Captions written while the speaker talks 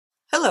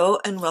Hello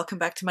and welcome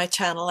back to my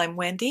channel. I'm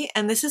Wendy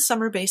and this is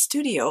Summer Bay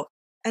Studio.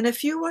 And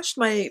if you watched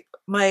my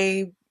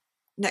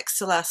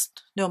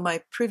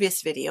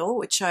previous video,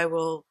 which I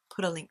will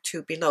put a link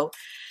to below,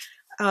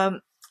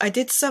 I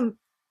did some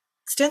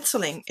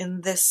stenciling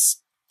in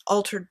this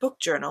altered book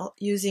journal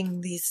using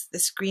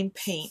this green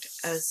paint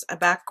as a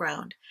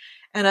background.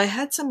 And I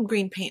had some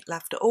green paint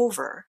left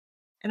over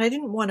and I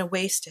didn't want to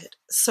waste it.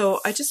 So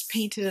I just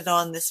painted it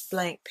on this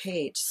blank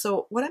page.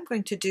 So what I'm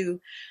going to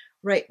do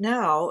right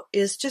now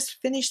is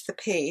just finish the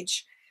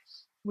page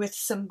with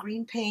some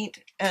green paint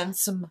and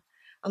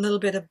a little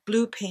bit of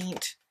blue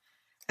paint.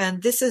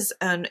 And this is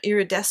an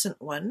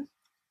iridescent one.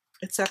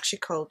 It's actually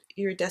called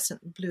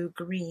iridescent blue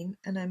green,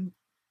 and I'm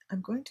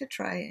going to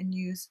try and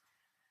use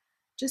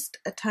just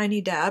a tiny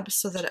dab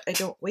so that I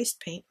don't waste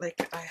paint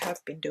like I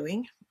have been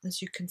doing.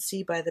 As you can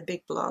see by the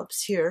big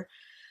blobs here,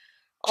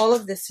 all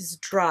of this is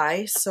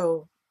dry,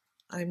 so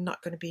I'm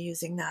not going to be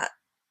using that.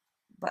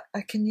 But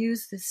I can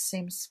use this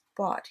same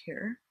spot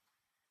here.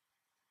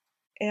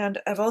 And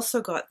I've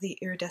also got the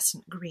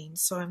iridescent green,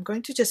 so I'm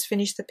going to just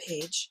finish the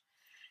page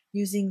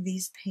using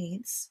these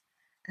paints.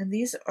 And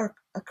these are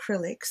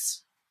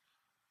acrylics.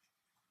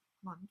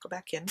 Come on, go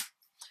back in.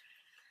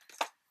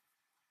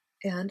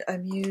 And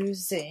I'm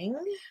using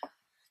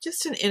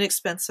just an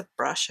inexpensive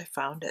brush I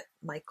found at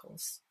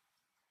Michael's.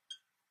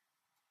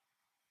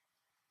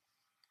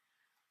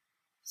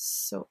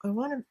 So I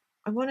want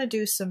to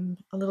do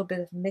a little bit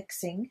of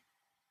mixing.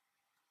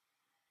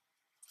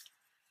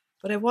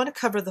 But I want to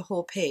cover the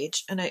whole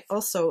page, and I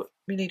also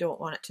really don't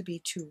want it to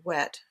be too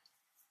wet.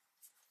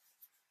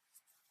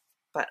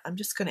 But I'm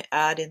just going to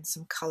add in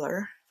some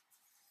color.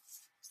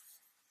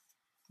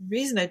 The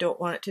reason I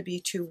don't want it to be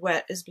too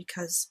wet is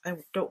because I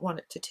don't want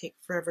it to take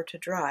forever to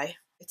dry.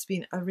 It's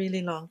been a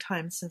really long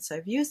time since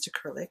I've used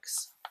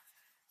acrylics,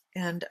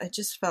 and I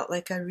just felt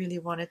like I really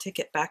wanted to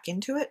get back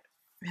into it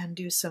and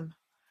do some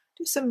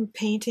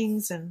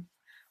paintings. And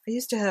I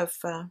used to have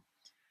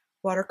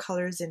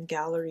watercolors in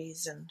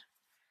galleries, and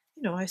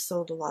I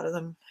sold a lot of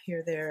them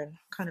here, there, and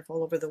kind of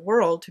all over the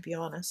world, to be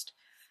honest.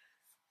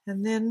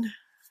 And then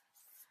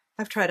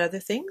I've tried other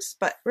things,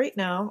 but right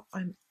now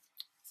I'm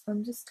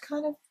just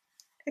kind of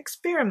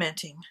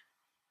experimenting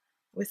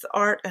with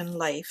art and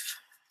life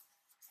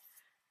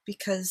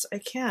because I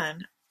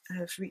can.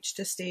 I've reached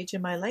a stage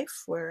in my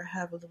life where I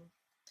have a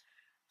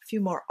few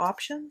more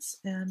options,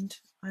 and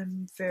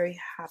I'm very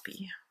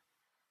happy.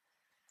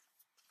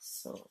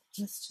 So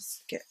let's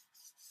just get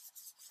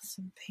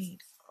some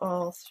paint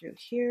all through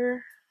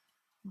here.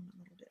 A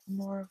little bit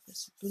more of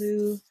this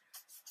blue.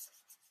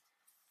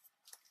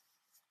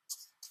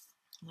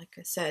 Like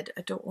I said,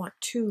 I don't want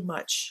too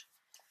much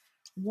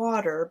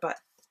water, but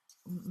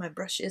my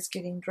brush is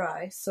getting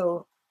dry,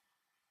 so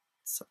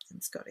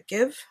something's got to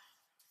give.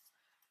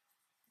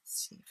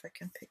 Let's see if I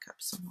can pick up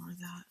some more of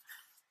that.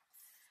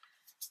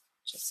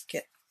 Just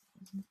get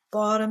the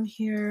bottom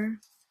here.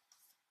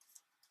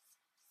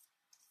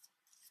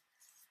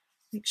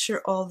 Make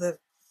sure all the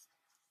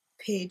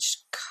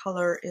page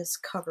color is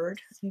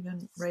covered,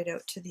 even right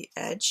out to the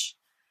edge,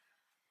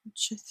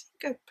 which I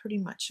think I pretty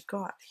much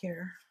got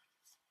here.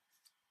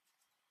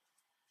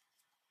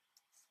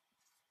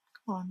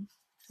 Come on,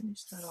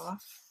 finish that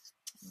off.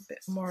 A bit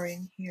more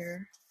in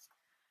here.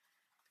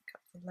 Pick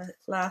up the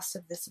last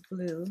of this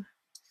blue.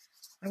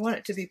 I want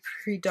it to be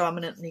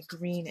predominantly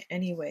green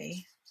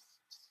anyway.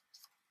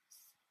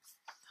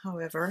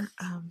 However,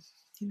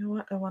 you know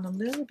what? I want a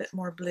little bit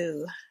more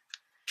blue.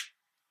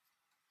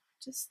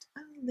 Just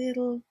a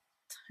little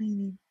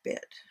tiny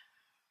bit.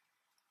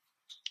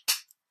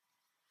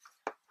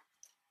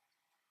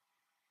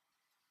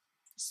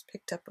 Just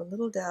picked up a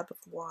little dab of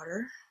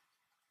water.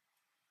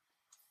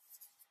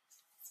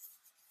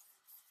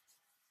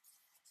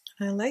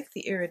 I like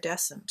the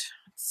iridescent.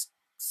 It's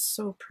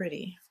so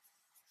pretty.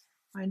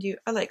 Mind you,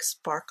 I like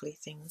sparkly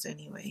things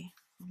anyway.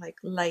 I like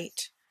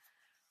light.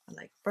 I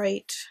like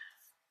bright.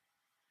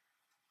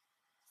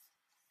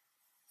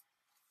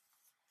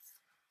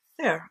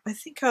 There, I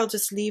think I'll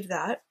just leave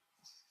that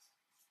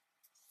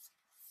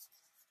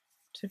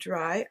to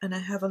dry, and I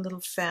have a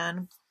little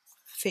fan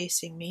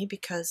facing me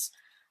because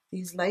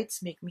these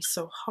lights make me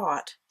so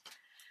hot.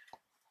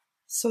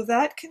 So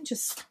that can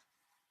just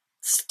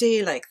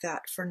stay like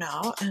that for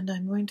now, and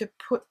I'm going to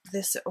put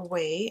this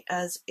away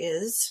as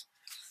is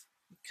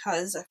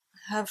because I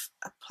have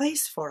a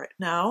place for it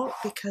now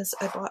because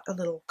I bought a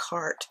little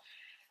cart.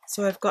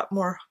 So I've got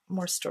more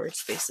storage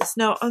spaces.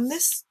 Now on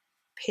this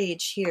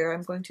page here,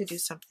 I'm going to do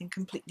something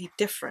completely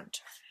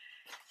different,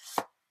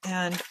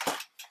 and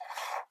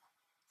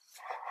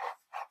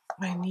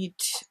I need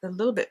a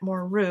little bit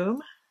more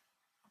room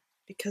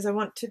because I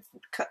want to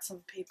cut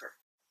some paper.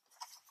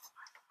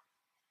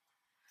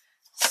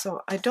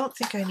 So I don't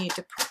think I need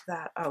to put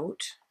that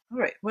out. All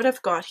right, what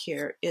I've got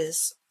here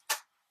is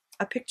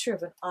a picture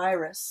of an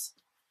iris.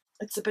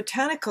 It's a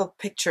botanical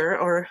picture,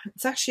 or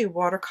it's actually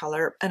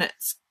watercolor, and it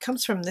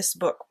comes from this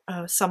book,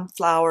 Some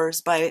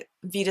Flowers by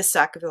Vita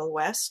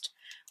Sackville-West,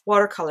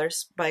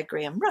 Watercolors by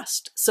Graham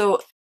Rust. So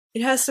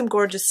it has some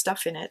gorgeous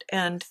stuff in it,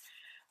 and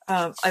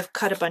I've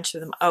cut a bunch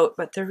of them out,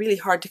 but they're really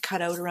hard to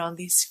cut out around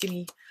these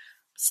skinny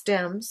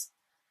stems.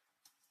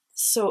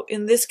 So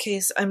in this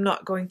case, I'm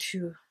not going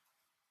to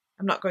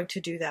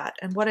do that.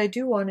 And what I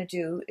do want to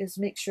do is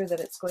make sure that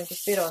it's going to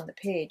fit on the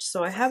page.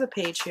 So I have a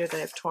page here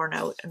that I've torn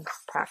out and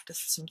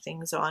practiced some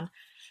things on.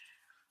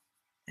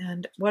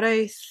 And what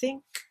I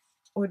think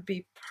would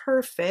be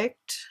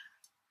perfect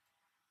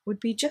would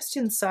be just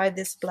inside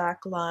this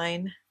black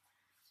line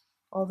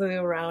all the way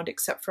around,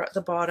 except for at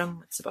the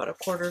bottom. It's about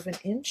 1/4 of an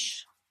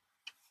inch.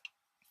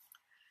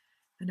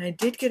 And I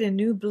did get a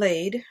new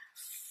blade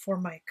for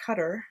my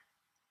cutter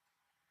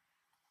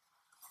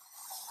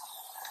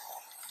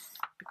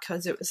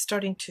because it was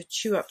starting to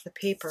chew up the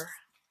paper,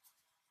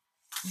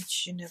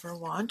 which you never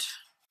want.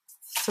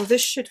 So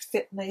this should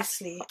fit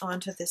nicely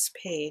onto this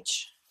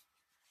page.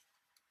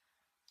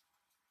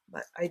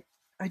 But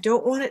I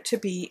don't want it to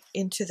be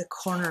into the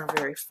corner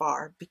very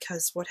far,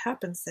 because what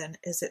happens then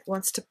is it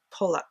wants to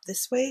pull up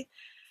this way.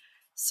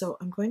 So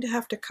I'm going to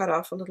have to cut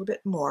off a little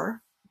bit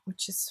more,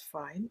 which is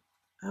fine.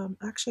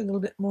 Actually a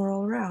little bit more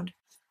all around.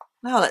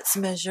 Now let's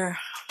measure.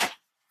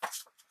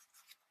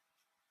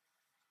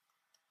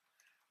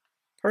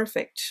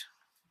 Perfect.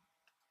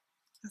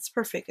 That's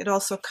perfect. It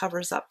also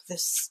covers up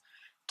this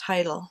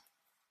title.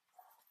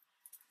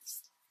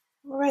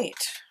 All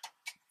right.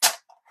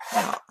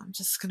 Now I'm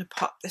just going to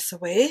pop this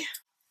away.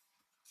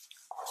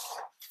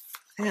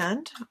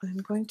 And I'm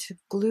going to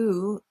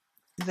glue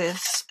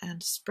this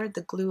and spread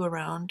the glue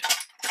around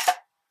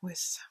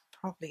with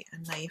probably a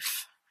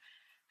knife.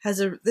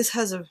 This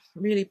has a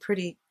really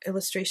pretty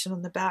illustration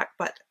on the back,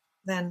 but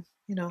then,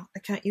 you know, I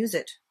can't use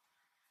it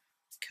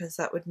because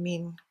that would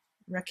mean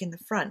wrecking the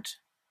front.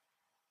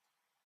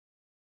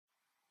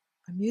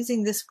 I'm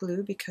using this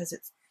glue because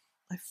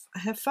I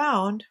have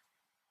found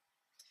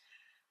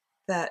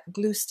that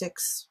glue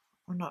sticks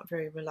are not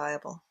very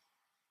reliable.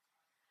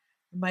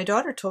 My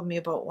daughter told me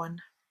about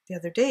one the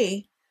other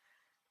day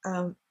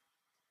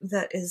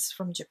that is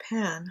from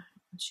Japan.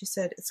 And she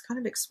said it's kind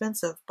of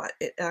expensive, but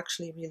it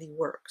actually really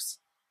works.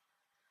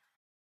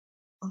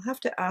 I'll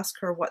have to ask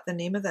her what the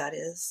name of that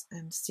is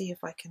and see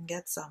if I can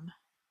get some.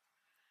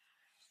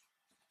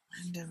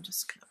 And I'm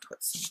just going to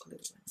put some glue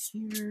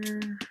in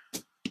here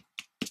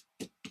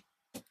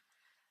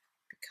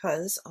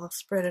because I'll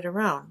spread it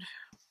around.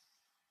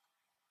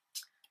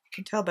 You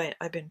can tell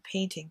I've been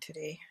painting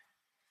today.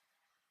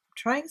 I'm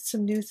trying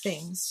some new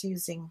things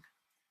using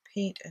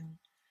paint and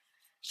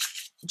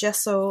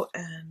gesso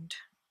and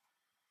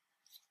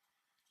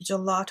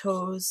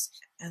gelatos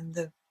and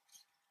the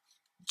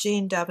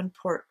Jane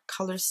Davenport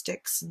color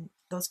sticks and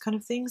those kind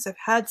of things. I've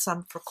had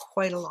some for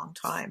quite a long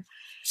time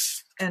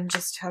and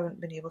just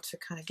haven't been able to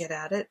kind of get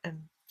at it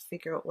and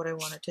figure out what I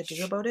wanted to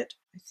do about it.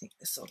 I think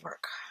this will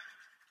work.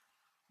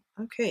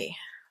 Okay.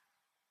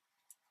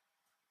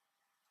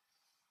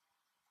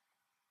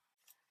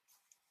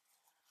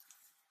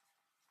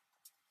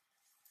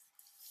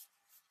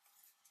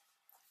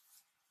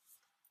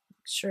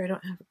 Make sure I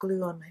don't have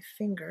glue on my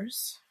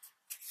fingers.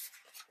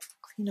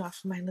 Clean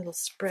off my little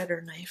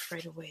spreader knife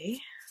right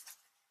away.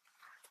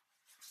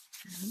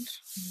 And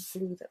the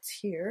glue that's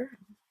here.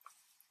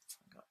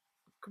 I've got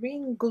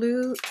green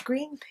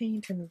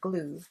paint and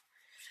glue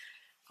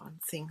on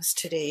things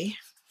today.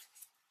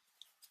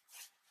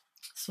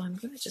 So I'm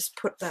going to just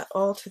put that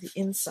all to the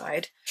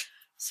inside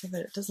so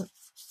that it doesn't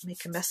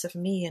make a mess of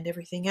me and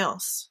everything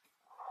else.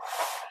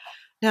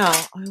 Now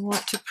I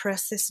want to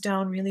press this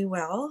down really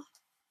well.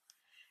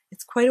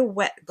 It's quite a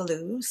wet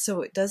glue,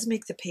 so it does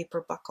make the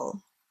paper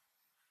buckle,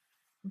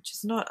 which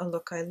is not a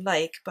look I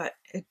like, but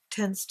it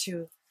tends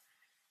to,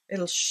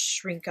 it'll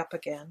shrink up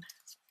again.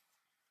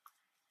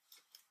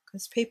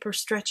 Because paper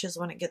stretches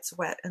when it gets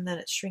wet and then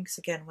it shrinks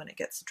again when it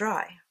gets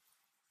dry.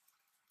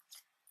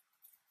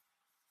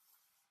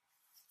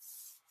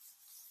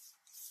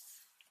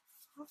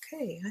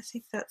 Okay, I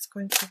think that's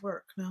going to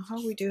work. Now, how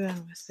are we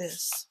doing with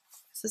this?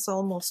 This is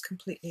almost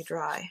completely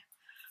dry.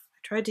 I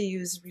tried to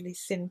use really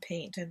thin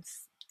paint and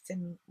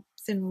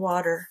thin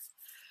water.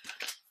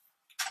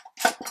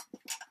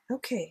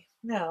 Okay,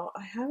 now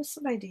I have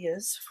some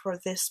ideas for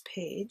this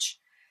page,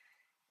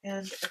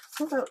 and I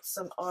pulled out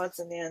some odds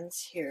and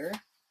ends here.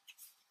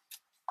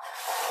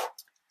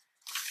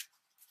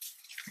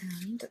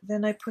 And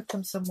then I put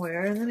them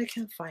somewhere, and then I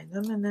can't find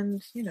them, and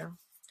then, you know,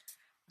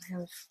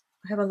 I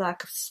have a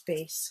lack of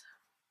space,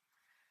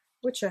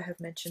 which I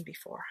have mentioned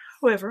before.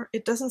 However,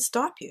 it doesn't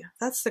stop you.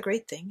 That's the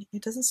great thing.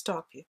 It doesn't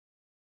stop you.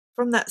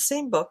 From that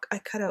same book, I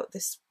cut out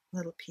this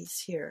little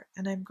piece here,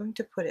 and I'm going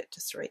to put it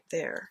just right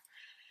there.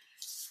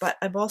 But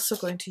I'm also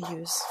going to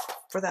use,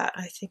 for that,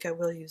 I think I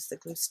will use the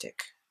glue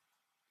stick,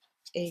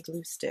 a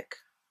glue stick.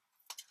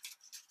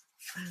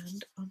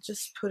 And I'll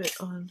just put it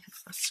on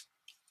a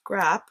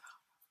scrap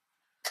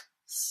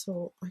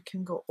so I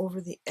can go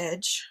over the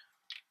edge.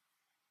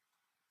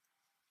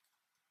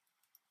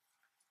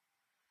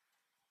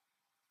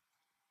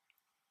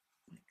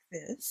 Like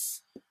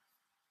this.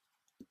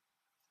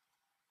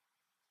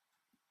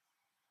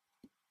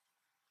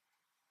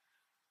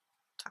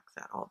 Tuck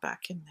that all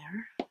back in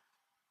there.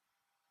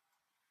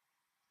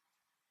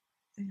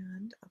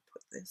 And I'll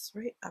put this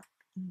right up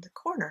in the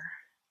corner.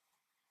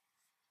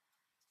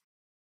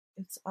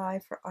 It's I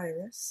for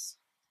iris.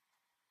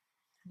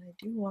 And I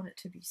do want it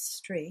to be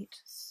straight,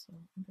 so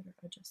I better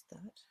adjust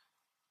that.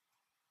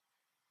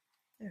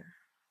 There.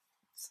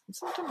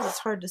 Sometimes it's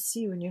hard to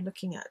see when you're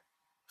looking at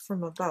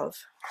from above,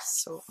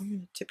 so I'm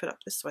going to tip it up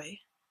this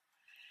way.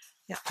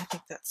 Yeah, I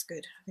think that's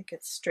good. I think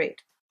it's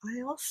straight.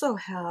 I also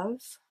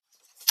have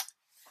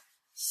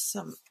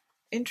some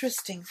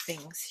interesting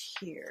things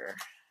here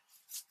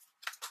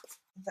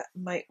that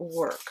might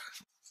work.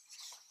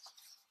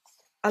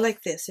 I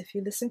like this. If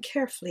you listen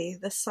carefully,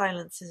 the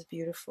silence is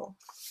beautiful.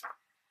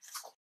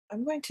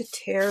 I'm going to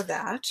tear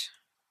that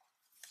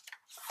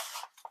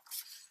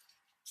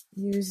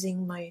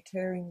using my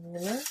tearing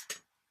ruler.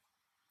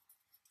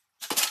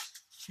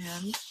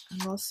 And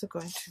I'm also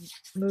going to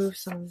move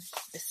some of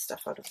this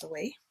stuff out of the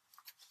way.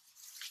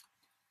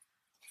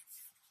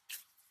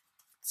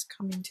 It's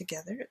coming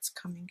together. It's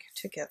coming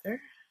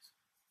together.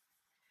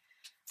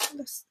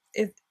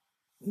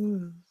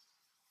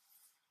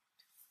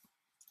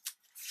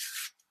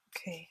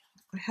 Okay,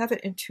 I have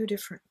it in two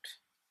different.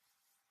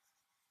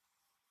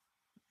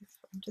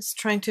 I'm just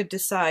trying to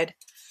decide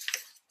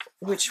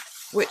which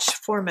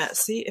format.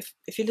 See,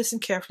 if you listen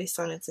carefully,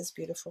 silence is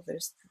beautiful.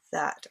 There's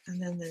that, and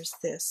then there's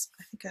this.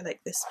 I think I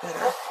like this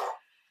better.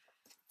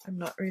 I'm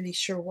not really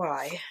sure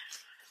why,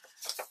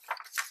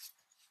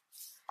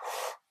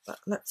 but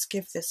let's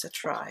give this a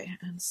try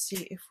and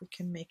see if we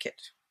can make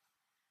it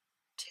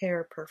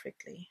tear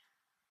perfectly.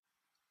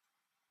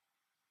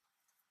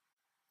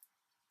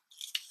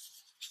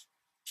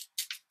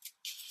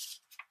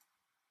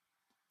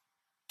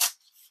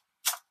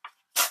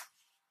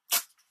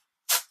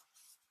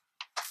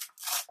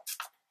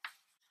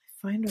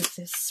 I find with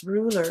this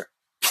ruler,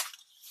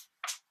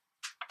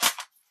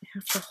 you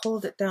have to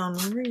hold it down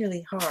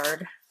really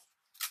hard.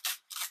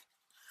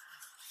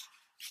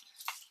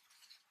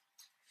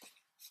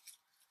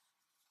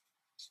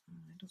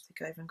 I don't think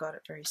I even got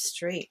it very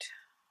straight.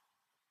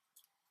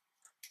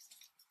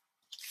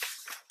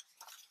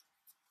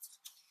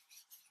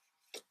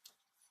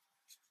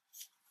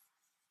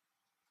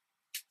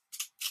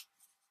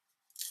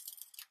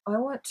 I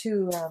want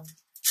to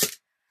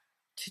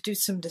do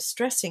some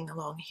distressing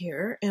along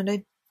here, and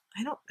I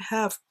don't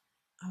have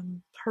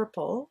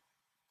purple,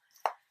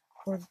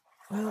 or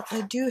well,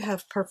 I do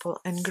have purple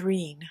and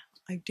green.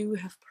 I do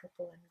have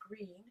purple and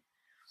green.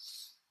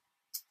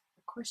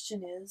 The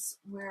question is,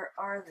 where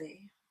are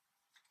they?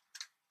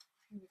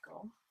 Here we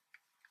go.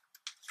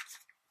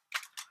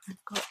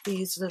 I've got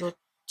these little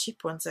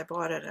cheap ones I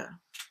bought at a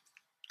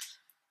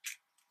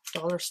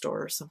dollar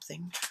store or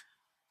something.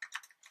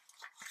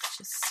 Let's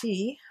just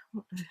see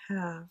what I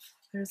have.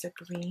 There's a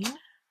green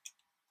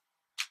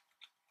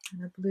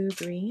and a blue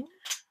green.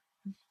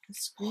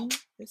 This green,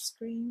 this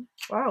green.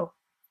 Wow,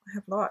 I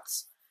have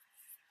lots.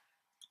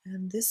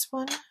 And this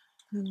one,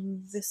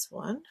 and this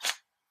one.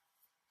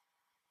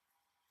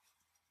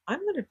 I'm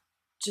going to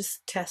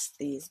just test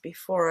these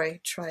before I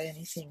try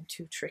anything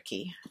too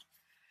tricky.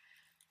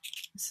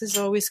 This is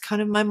always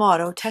kind of my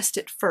motto, test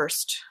it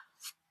first.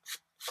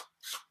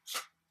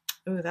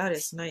 Oh, that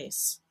is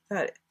nice.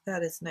 That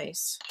is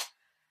nice.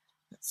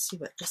 Let's see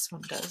what this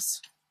one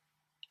does.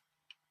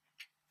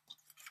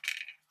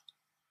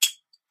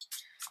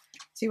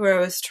 See where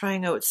I was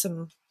trying out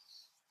some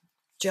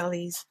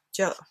jellies,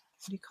 what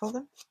do you call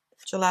them?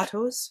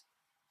 Gelatos.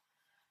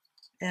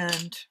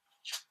 And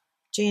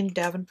Jane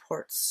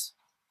Davenport's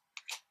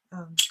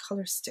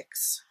color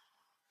sticks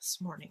this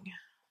morning.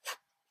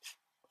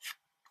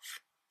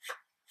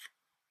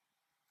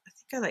 I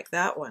think I like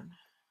that one.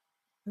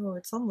 Oh,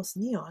 it's almost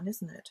neon,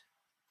 isn't it?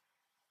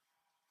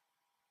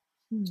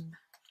 A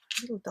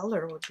little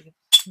duller would be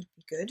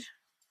good.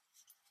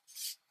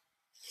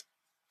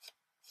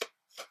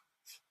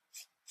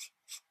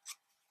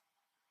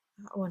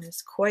 That one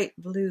is quite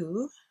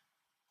blue.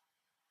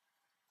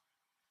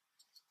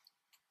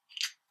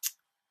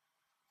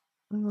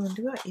 Oh,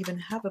 do I even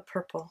have a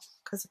purple?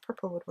 Because a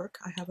purple would work.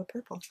 I have a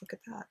purple. Look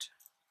at that.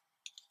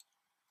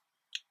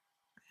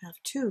 I have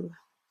two.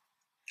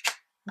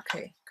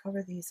 Okay,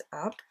 cover these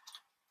up.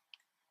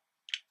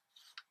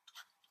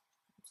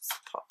 Just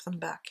pop them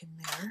back in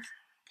there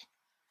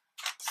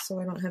so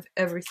I don't have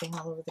everything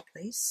all over the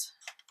place.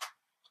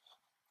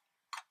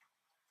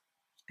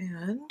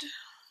 And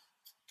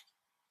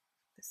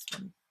this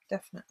one,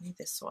 definitely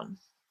this one.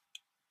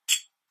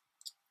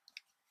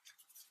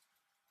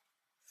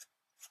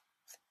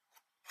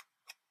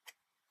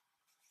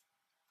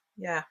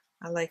 Yeah,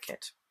 I like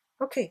it.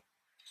 Okay,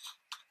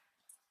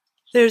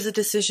 there's a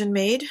decision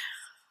made.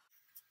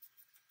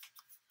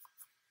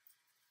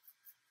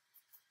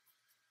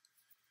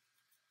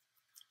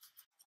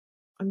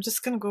 I'm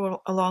just going to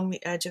go along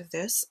the edge of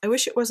this. I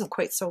wish it wasn't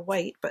quite so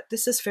white, but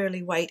this is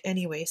fairly white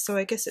anyway, so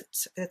I guess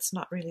it's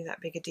not really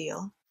that big a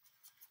deal.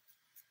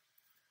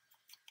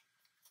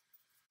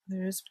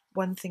 There's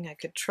one thing I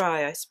could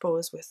try, I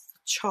suppose, with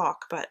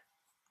chalk, but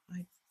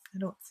I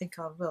don't think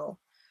I will.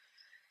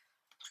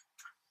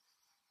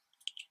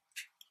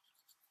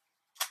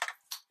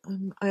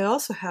 I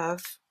also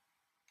have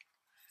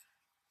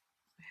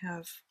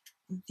have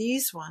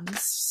these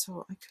ones,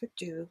 so I could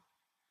do,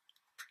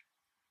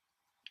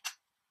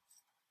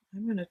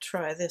 I'm going to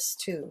try this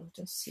too,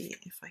 to see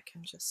if I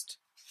can just,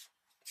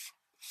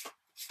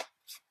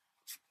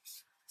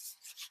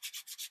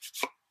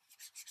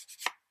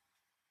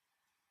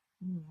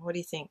 what do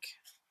you think?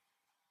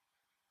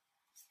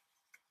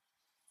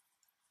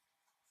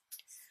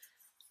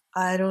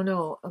 I don't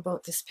know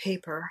about this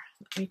paper.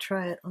 Let me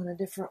try it on a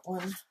different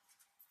one.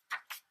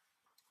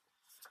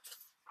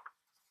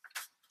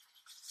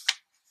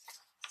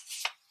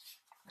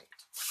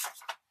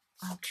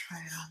 I'll try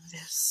it on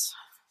this.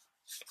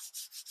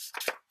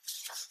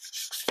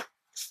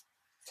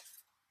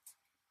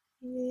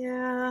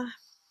 Yeah,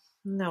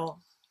 no.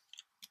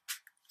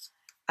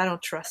 I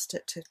don't trust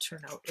it to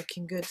turn out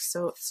looking good,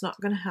 so it's not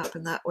going to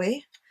happen that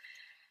way.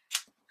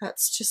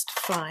 That's just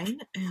fine,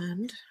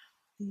 and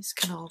these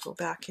can all go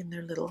back in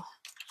their little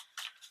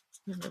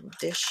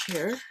dish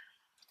here.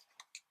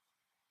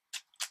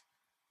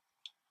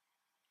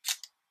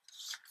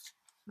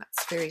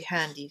 That's very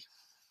handy.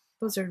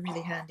 Those are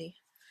really handy.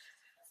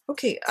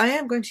 Okay, I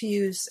am going to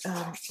use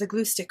the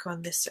glue stick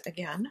on this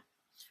again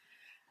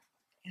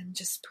and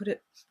just put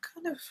it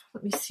kind of,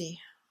 let me see.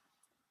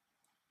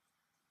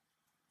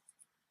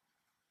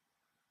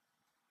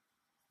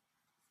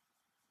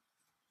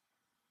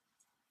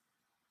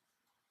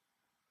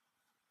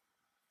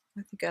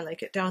 I think I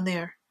like it down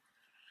there.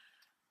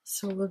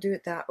 So we'll do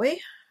it that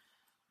way.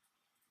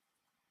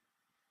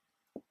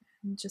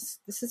 And just,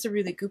 this is a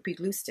really goopy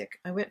glue stick.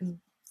 I went and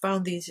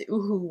found these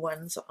Uhu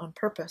ones on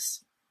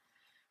purpose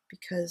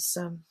because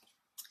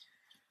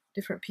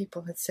different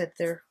people had said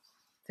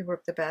they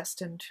work the best,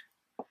 and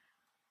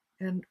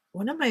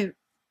one of my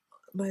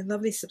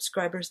lovely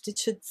subscribers did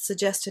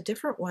suggest a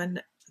different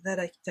one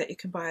that you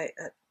can buy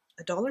at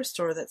a dollar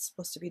store that's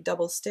supposed to be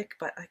double stick,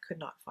 but I could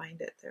not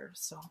find it there,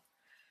 so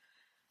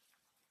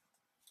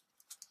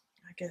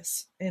I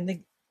guess,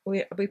 and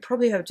we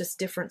probably have just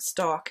different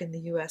stock in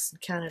the US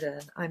and Canada,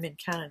 and I'm in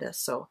Canada,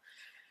 so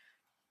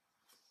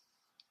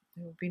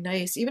it would be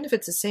nice, even if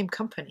it's the same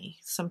company,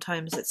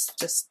 sometimes it's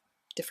just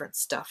different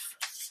stuff.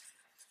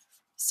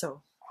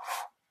 So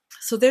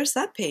there's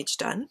that page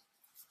done,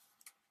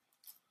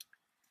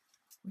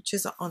 which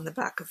is on the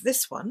back of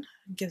this one.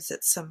 It gives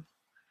it some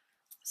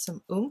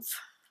oomph.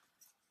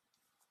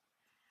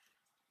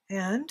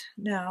 And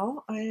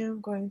now I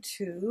am going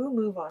to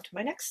move on to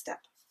my next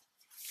step,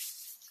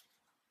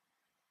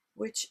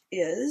 which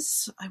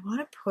is I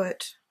want to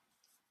put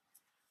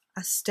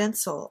a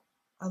stencil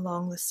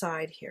along the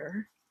side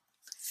here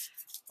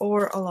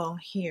or along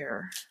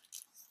here.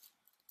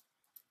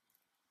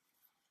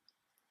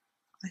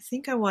 I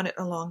think I want it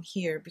along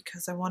here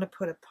because I want to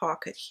put a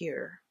pocket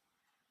here.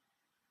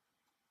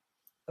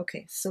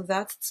 Okay, so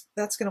that's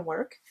going to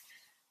work.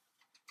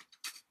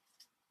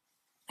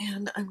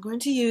 And I'm going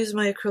to use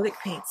my acrylic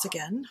paints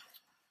again.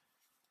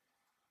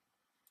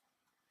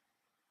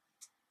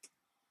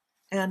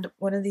 And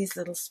one of these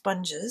little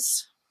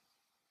sponges.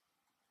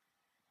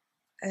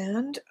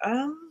 And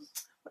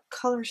what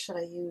color should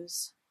I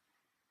use?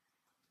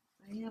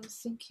 I am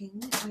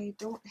thinking I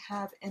don't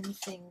have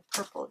anything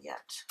purple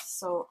yet,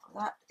 so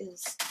that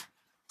is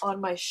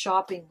on my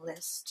shopping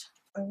list.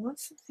 I want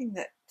something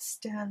that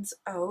stands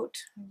out.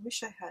 I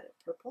wish I had it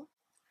purple.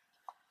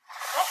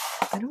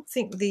 I don't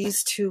think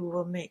these two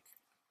will make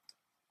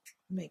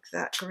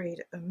that great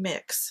a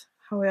mix.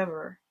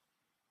 However,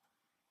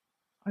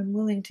 I'm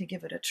willing to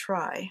give it a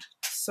try.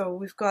 So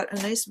we've got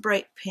a nice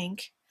bright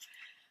pink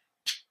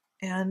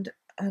and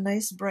a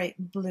nice bright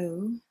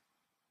blue,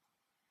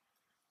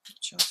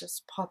 which I'll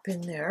just pop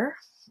in there,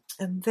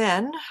 and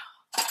then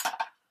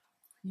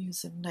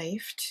use a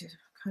knife to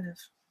kind of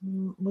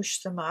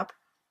mush them up.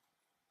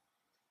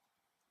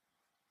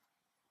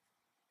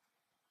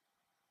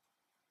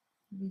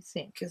 What do you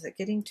think? Is it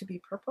getting to be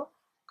purple?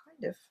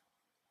 Kind of.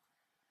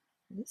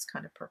 It is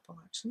kind of purple,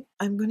 actually.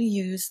 I'm going to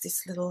use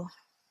this little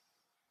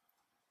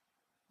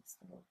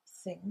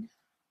thing,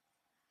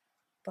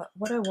 but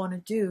what I want to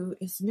do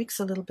is mix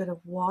a little bit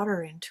of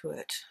water into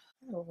it.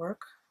 That'll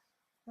work.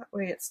 That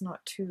way it's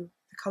not too,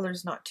 the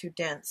color's not too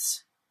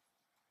dense.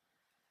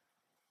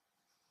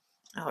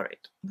 All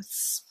right,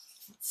 let's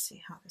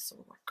see how this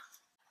will work.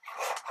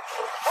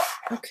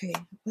 Okay,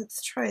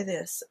 let's try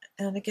this.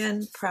 And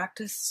again,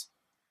 practice.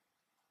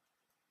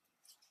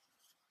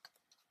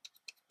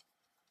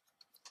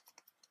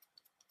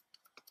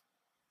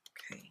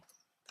 Okay,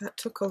 that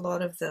took a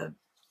lot of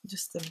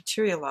just the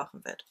material off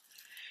of it.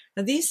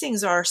 Now these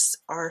things are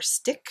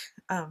stick,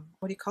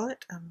 what do you call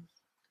it?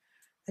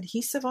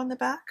 Adhesive on the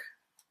back.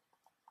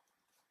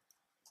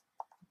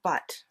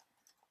 But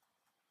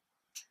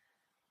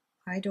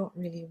I don't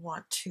really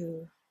want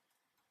to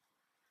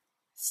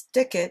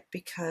stick it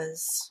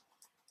because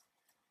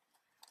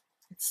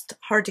it's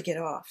hard to get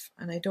off,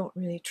 and I don't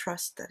really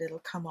trust that it'll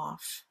come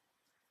off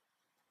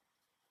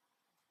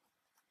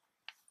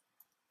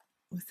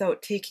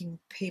without taking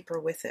paper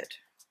with it.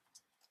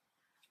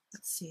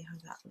 Let's see how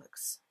that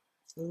looks.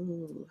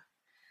 Ooh,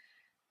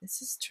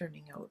 this is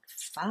turning out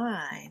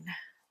fine.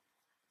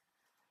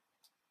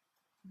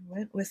 I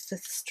went with the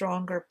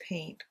stronger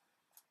paint,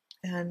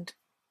 and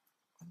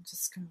I'm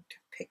just going to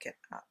pick it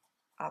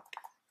up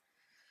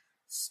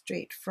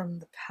straight from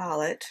the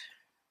palette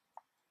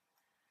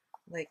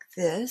like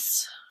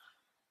this.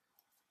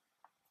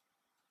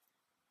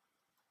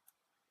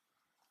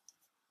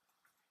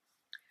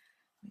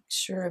 Make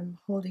sure I'm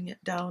holding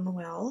it down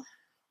well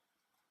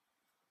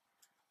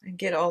and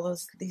get all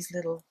these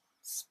little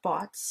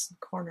spots and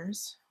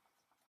corners.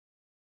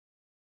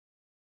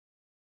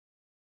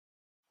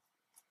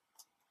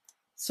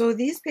 So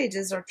these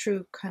pages are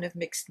true kind of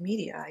mixed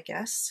media, I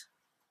guess.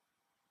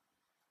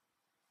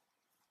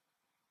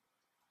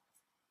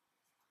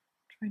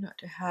 Try not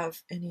to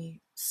have any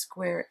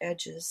square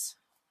edges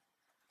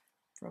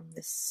from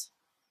this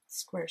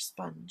square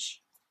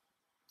sponge.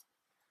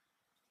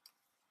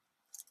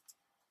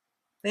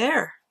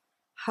 There!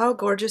 How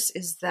gorgeous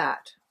is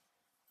that?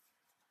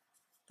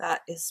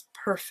 That is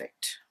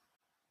perfect.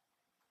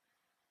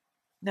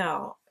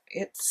 Now,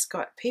 it's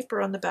got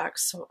paper on the back,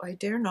 so I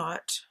dare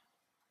not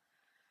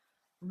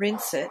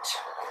rinse it.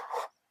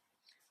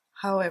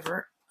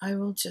 However, I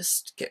will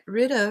just get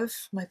rid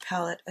of my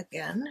palette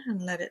again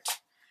and let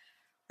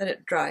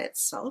it dry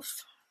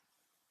itself.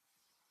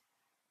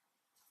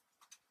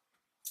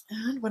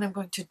 And what I'm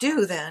going to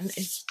do then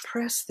is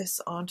press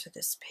this onto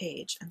this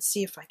page and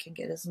see if I can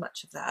get as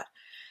much of that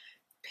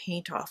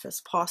paint off as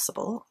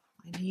possible.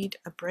 I need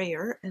a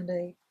brayer, and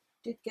I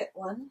did get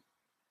one.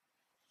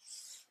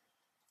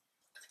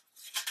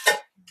 There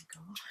we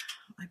go.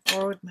 I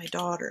borrowed my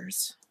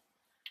daughter's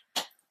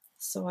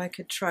so I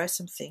could try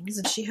some things,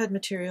 and she had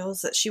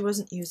materials that she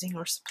wasn't using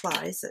or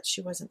supplies that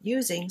she wasn't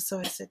using, so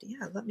I said,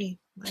 yeah, let me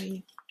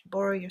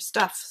borrow your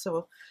stuff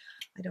so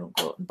I don't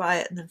go out and buy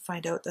it and then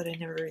find out that I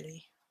never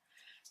really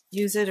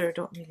use it or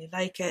don't really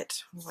like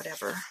it or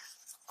whatever.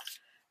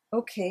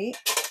 Okay,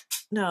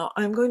 now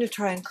I'm going to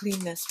try and clean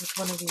this with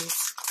one of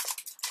these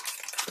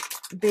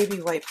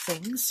baby wipe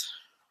things.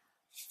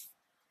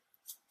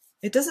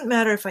 It doesn't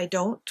matter if I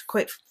don't,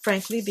 quite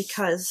frankly,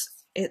 because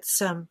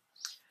it's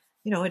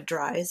you know, it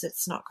dries.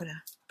 It's not going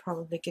to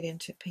probably get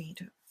into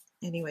paint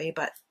anyway,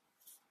 but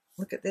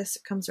look at this.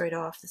 It comes right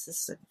off. This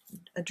is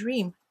a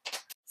dream.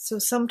 So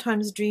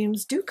sometimes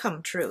dreams do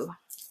come true.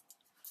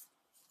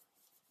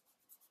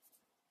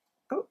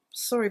 Oh,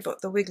 sorry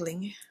about the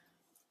wiggling.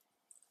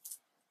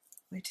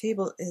 My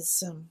table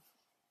is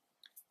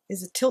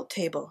a tilt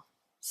table,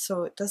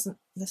 so it doesn't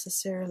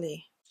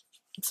necessarily,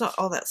 it's not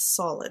all that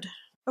solid.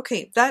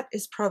 Okay, that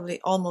is probably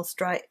almost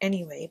dry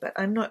anyway, but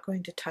I'm not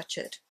going to touch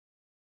it.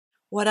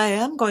 What I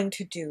am going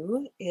to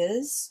do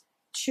is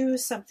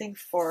choose something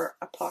for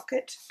a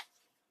pocket,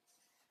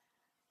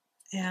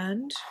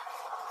 and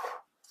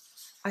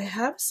I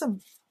have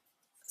some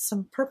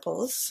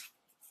purples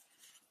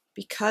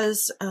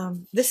because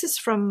this is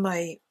from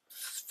my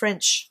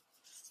French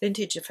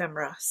vintage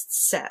ephemera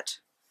set.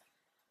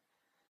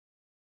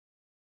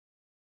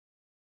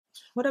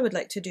 What I would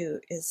like to do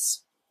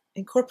is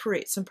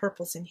incorporate some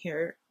purples in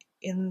here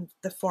in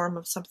the form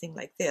of something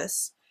like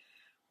this,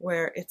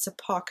 where it's a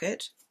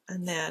pocket,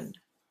 and then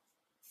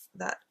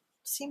that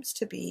seems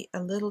to be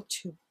a little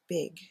too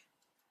big.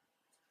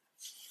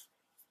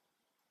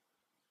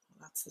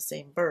 That's the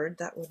same bird,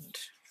 that wouldn't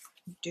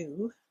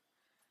do.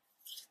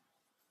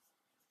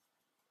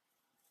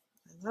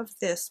 I love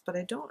this, but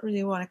I don't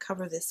really want to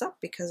cover this up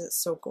because it's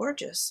so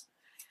gorgeous.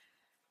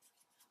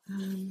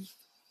 I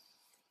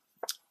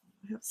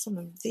have some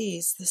of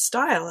these. The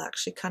style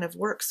actually kind of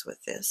works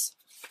with this.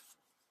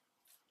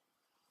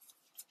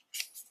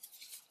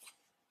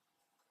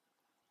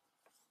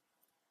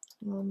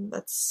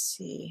 Let's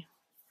see.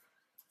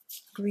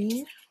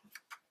 Green.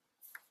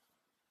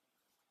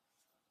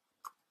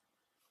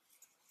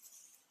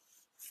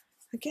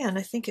 Again,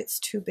 I think it's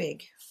too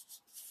big.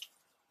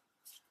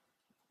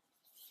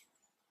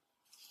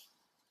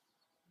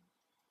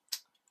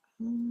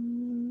 Let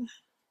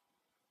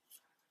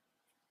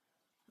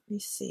me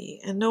see.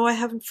 And no, I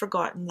haven't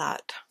forgotten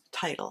that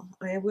title.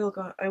 I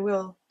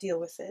will deal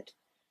with it.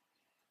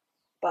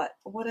 But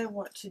what I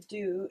want to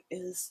do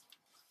is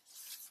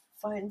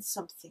find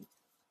something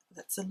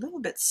that's a little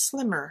bit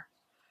slimmer.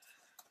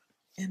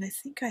 And I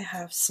think I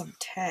have some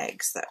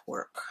tags that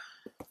work.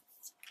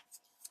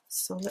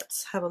 So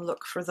let's have a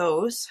look for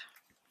those.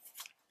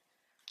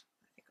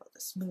 I think I'll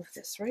just move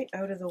this right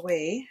out of the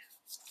way.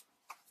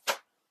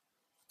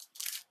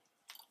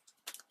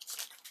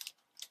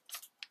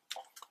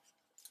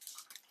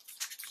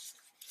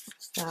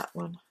 What's that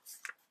one?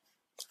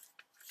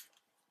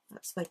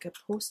 That's like a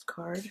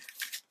postcard.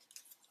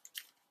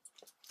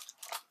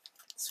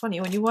 It's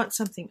funny, when you want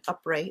something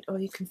upright, all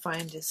you can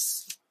find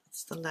is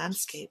the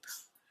landscape.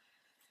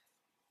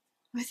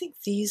 I think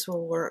these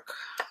will work.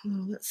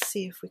 Let's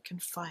see if we can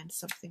find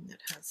something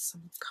that has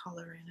some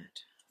color in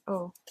it.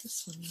 Oh,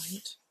 this one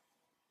might.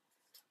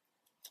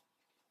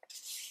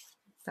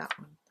 That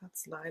one,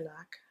 that's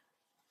lilac.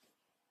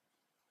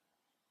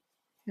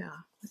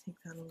 Yeah, I think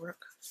that'll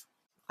work.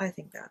 I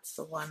think that's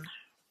the one.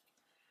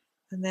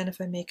 And then if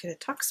I make it a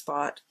tuck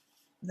spot,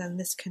 then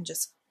this can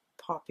just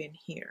pop in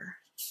here.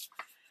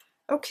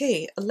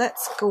 Okay,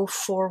 let's go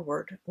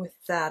forward with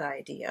that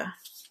idea.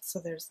 So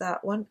there's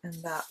that one and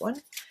that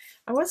one.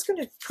 I was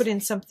going to put in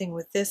something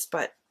with this,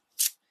 but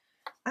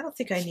I don't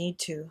think I need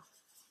to.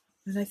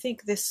 And I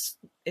think this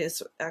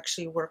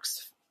actually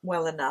works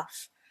well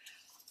enough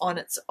on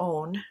its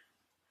own.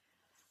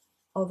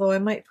 Although I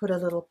might put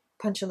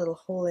punch a little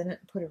hole in it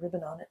and put a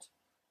ribbon on it.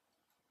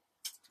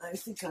 I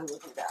think I will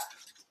do that.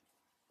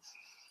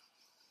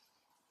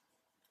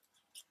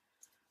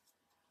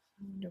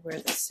 I wonder where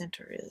the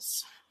center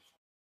is.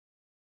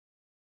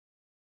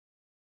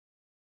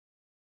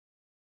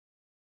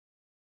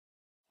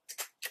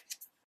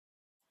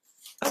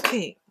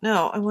 Okay,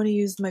 now I want to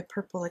use my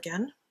purple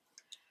again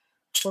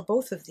for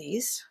both of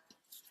these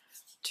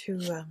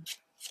to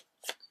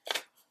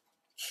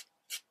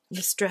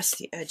distress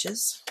the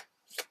edges.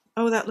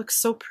 Oh, that looks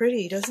so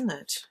pretty, doesn't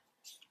it?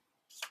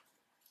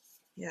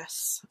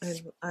 Yes,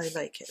 I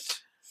like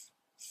it.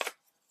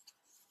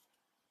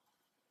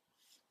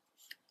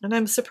 And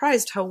I'm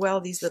surprised how well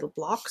these little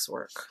blocks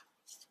work.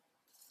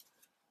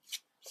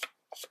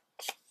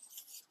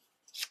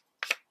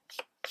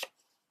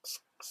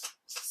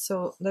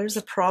 So there's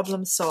a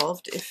problem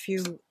solved if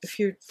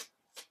you're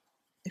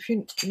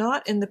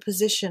not in the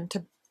position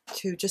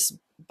to just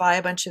buy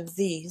a bunch of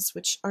these,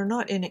 which are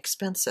not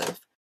inexpensive.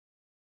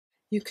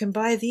 You can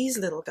buy these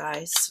little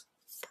guys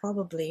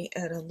probably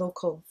at a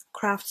local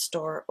craft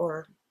store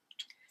or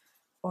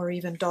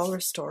even dollar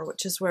store,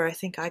 which is where I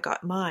think I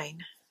got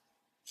mine.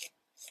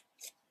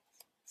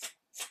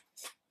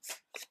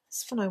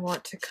 This one I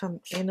want to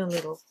come in a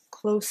little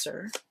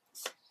closer,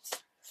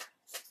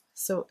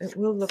 so it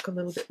will look a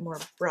little bit more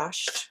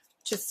brushed,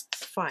 which is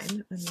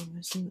fine. I mean,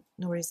 there's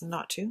no reason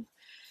not to.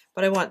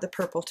 But I want the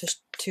purple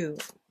to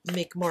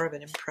make more of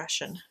an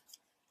impression.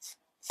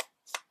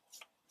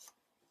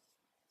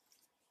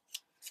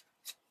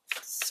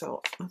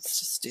 So let's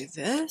just do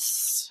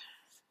this.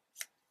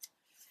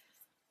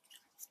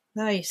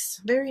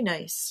 Nice, very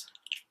nice.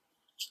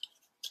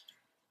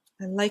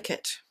 I like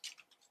it.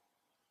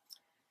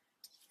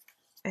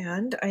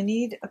 And I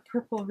need a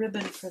purple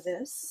ribbon for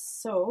this,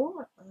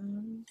 so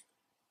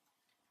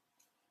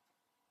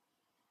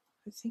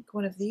I think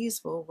one of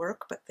these will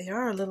work, but they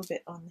are a little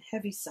bit on the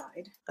heavy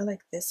side. I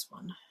like this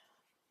one.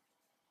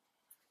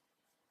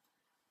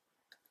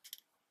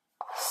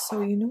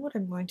 So you know what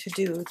I'm going to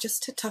do,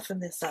 just to toughen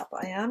this up,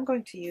 I am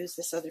going to use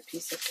this other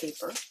piece of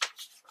paper,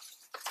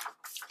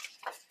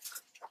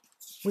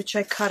 which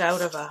I cut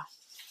out of a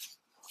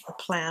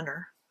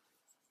planner.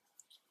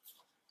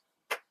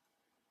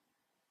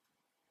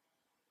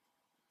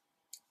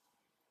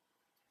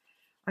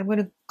 I'm going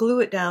to glue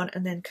it down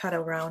and then cut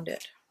around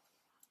it.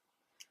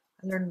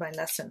 I learned my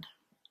lesson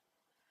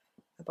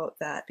about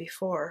that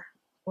before,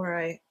 where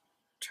I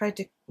tried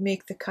to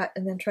make the cut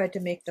and then tried to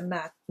make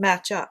the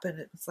match up, and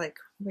it's like,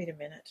 wait a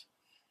minute,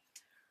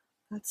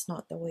 that's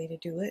not the way to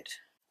do it.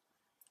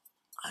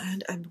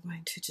 And I'm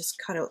going to just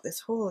cut out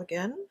this hole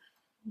again,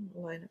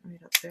 line it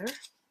right up there,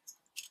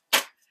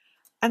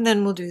 and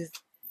then we'll do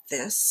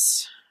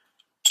this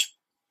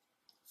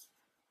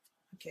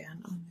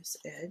again on this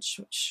edge,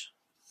 which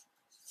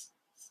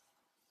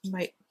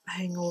might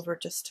hang over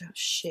just a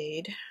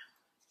shade,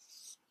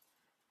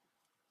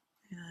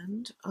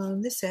 and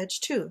on this edge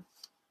too,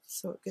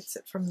 so it gets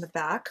it from the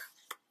back.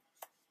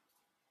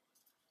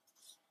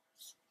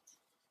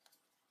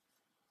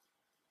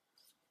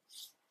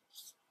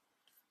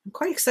 I'm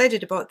quite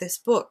excited about this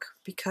book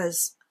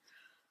because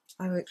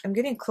I'm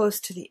getting close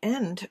to the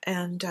end,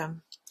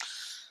 and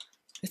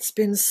it's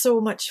been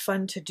so much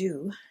fun to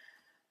do.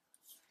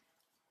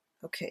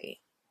 Okay,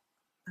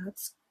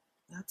 that's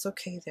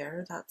okay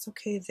there, that's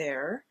okay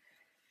there.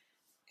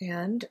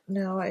 And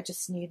now I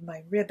just need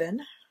my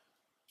ribbon.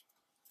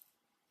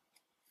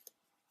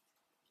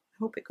 I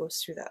hope it goes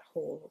through that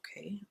hole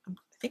okay. I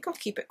think I'll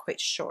keep it quite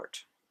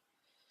short.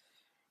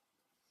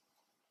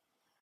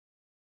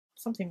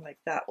 Something like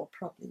that will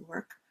probably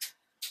work.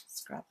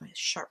 Let's grab my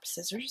sharp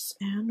scissors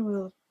and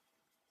we'll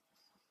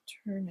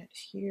turn it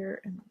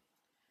here and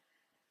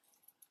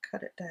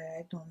cut it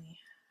diagonally.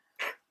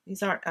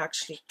 These aren't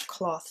actually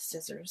cloth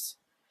scissors,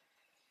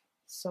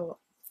 so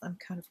I'm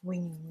kind of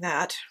winging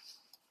that.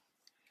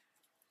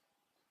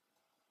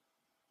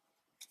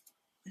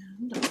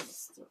 And I'll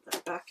just throw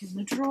that back in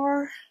the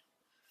drawer.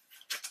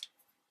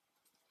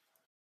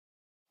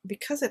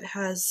 Because it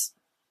has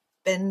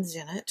bends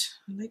in it,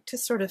 I like to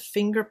sort of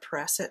finger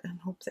press it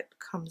and hope that it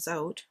comes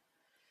out.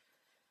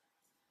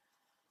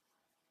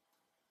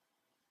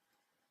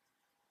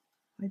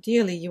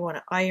 Ideally you want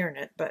to iron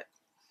it, but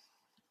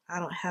I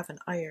don't have an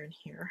iron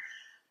here.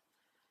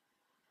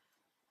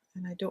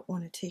 And I don't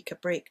want to take a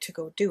break to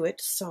go do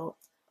it, so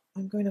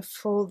I'm going to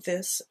fold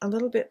this a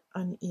little bit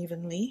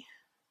unevenly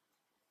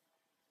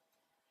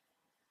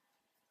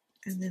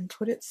and then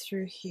put it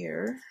through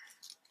here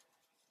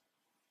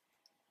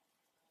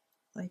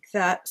like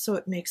that, so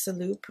it makes a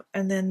loop,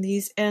 and then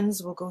these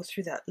ends will go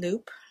through that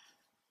loop,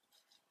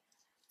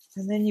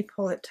 and then you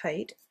pull it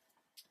tight.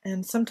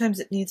 And sometimes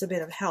it needs a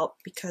bit of help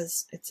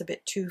because it's a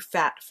bit too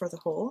fat for the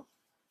hole.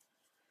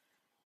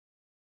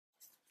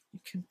 You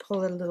You can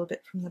pull it a little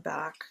bit from the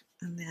back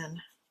and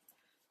then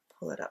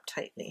pull it up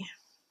tightly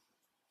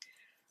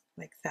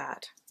like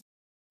that.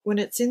 When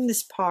it's in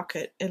this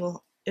pocket,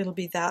 it'll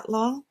be that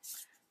long.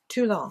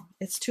 Too long.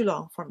 It's too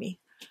long for me.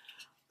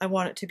 I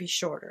want it to be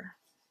shorter.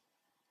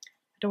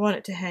 I don't want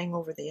it to hang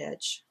over the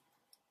edge.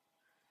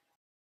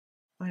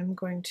 I'm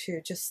going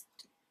to just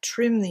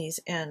trim these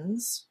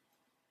ends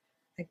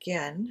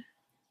again,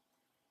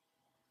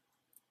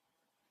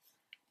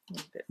 a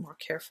little bit more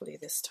carefully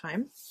this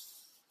time.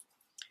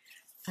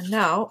 And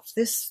now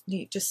this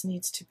just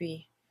needs to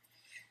be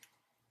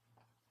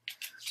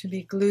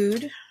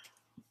glued.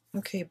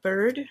 Okay,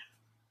 bird,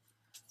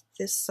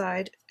 this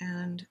side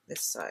and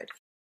this side.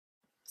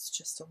 It's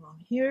just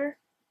along here.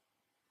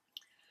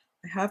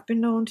 I have been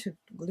known to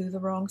glue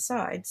the wrong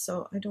side,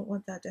 so I don't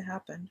want that to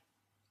happen.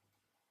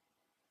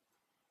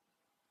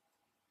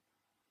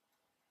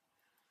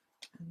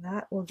 And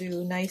that will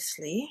do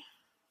nicely.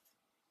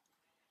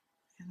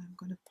 And I'm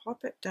going to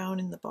pop it down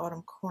in the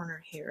bottom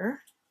corner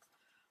here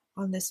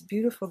on this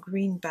beautiful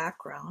green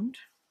background,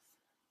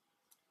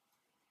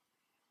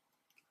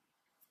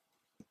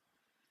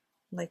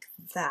 like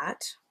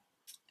that.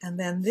 And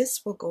then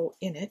this will go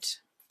in it.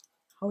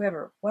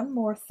 However, one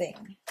more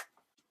thing.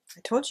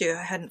 I told you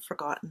I hadn't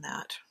forgotten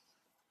that.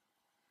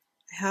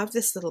 I have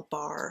this little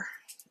bar.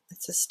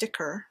 It's a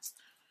sticker.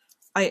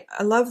 I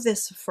love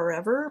this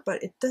forever,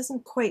 but it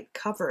doesn't quite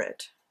cover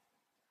it.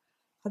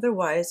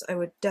 Otherwise, I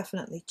would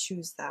definitely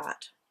choose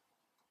that.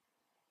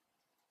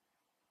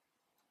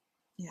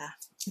 Yeah,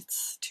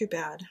 it's too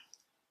bad.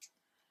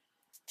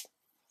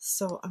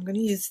 So I'm going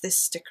to use this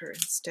sticker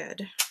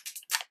instead.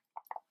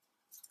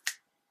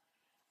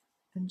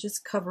 And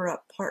just cover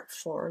up part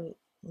 4,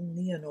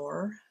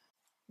 Leonore.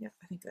 Yep,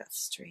 I think that's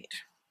straight.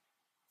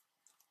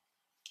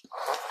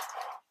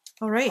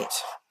 All right,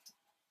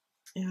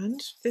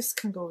 and this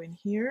can go in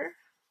here,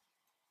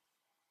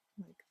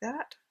 like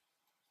that.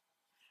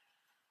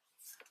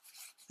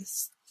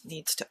 This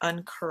needs to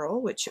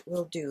uncurl, which it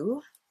will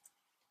do.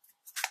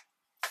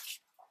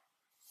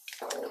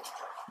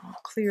 I'll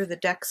clear the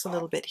decks a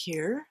little bit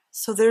here.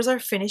 So there's our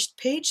finished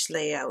page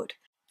layout.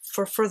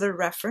 For further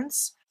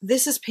reference,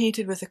 this is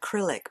painted with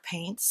acrylic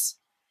paints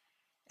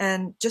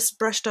and just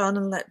brushed on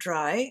and let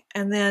dry.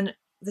 And then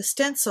the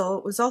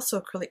stencil was also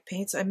acrylic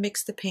paints. I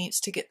mixed the paints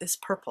to get this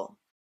purple.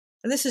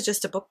 And this is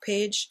just a book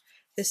page.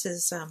 This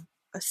is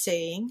a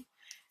saying.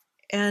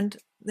 And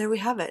there we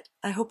have it.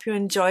 I hope you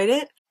enjoyed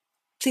it.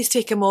 Please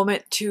take a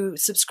moment to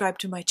subscribe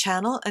to my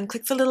channel and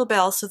click the little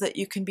bell so that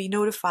you can be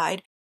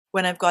notified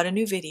when I've got a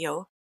new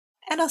video.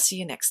 And I'll see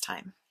you next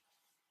time.